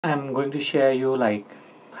I'm going to share you like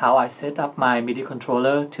how I set up my MIDI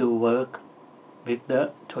controller to work with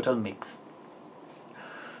the TotalMix.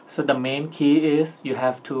 So the main key is you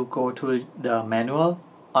have to go to the manual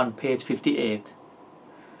on page 58.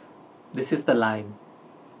 This is the line.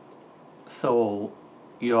 So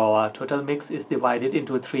your TotalMix is divided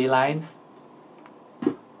into 3 lines,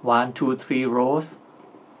 1, 2, 3 rows,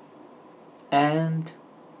 and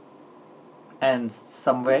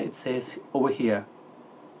somewhere it says over here.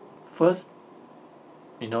 First,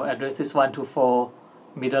 address is 1 to 4,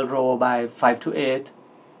 middle row by 5 to 8,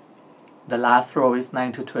 the last row is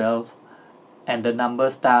 9 to 12, and the number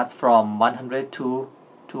starts from 102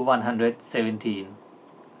 to 117.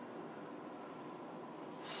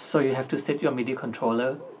 So you have to set your MIDI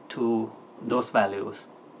controller to those values.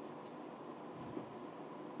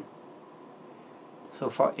 So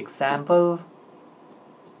for example,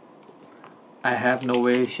 I have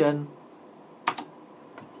Novation.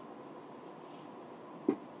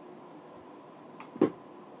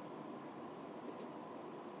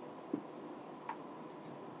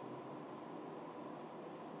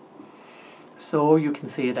 So you can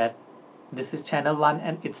see that this is channel 1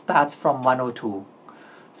 and it starts from 102.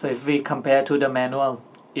 So if we compare to the manual,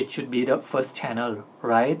 it should be the first channel,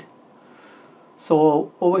 right?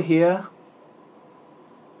 So over here,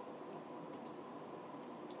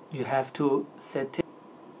 you have to set it.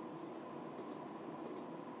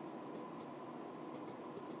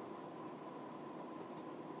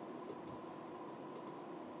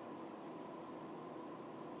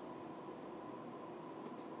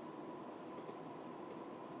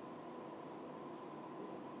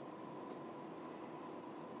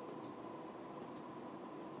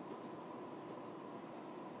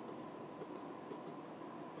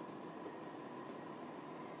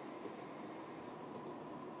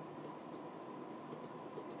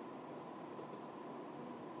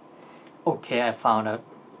 Okay, I found out.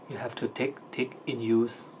 You have to tick in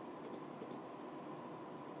use.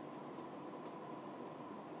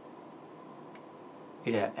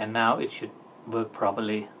 Yeah, and now it should work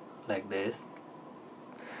properly like this.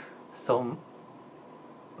 So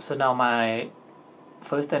now my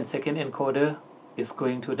first and second encoder is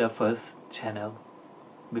going to the first channel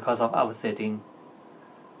because of our setting.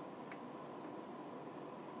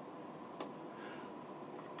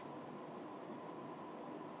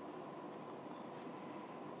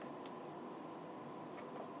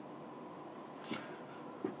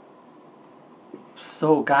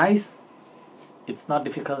 So guys, it's not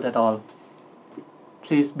difficult at all.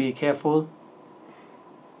 Please be careful.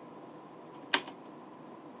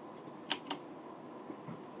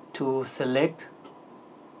 To select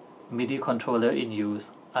MIDI controller in use,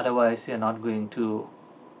 otherwise you're not going to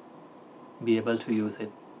be able to use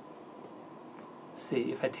it.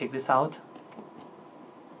 See, if I take this out,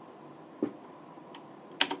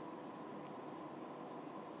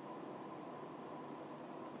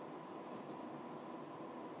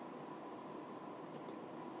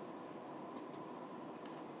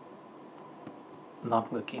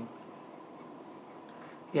 not working.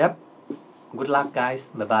 Yep, good luck guys,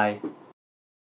 bye bye.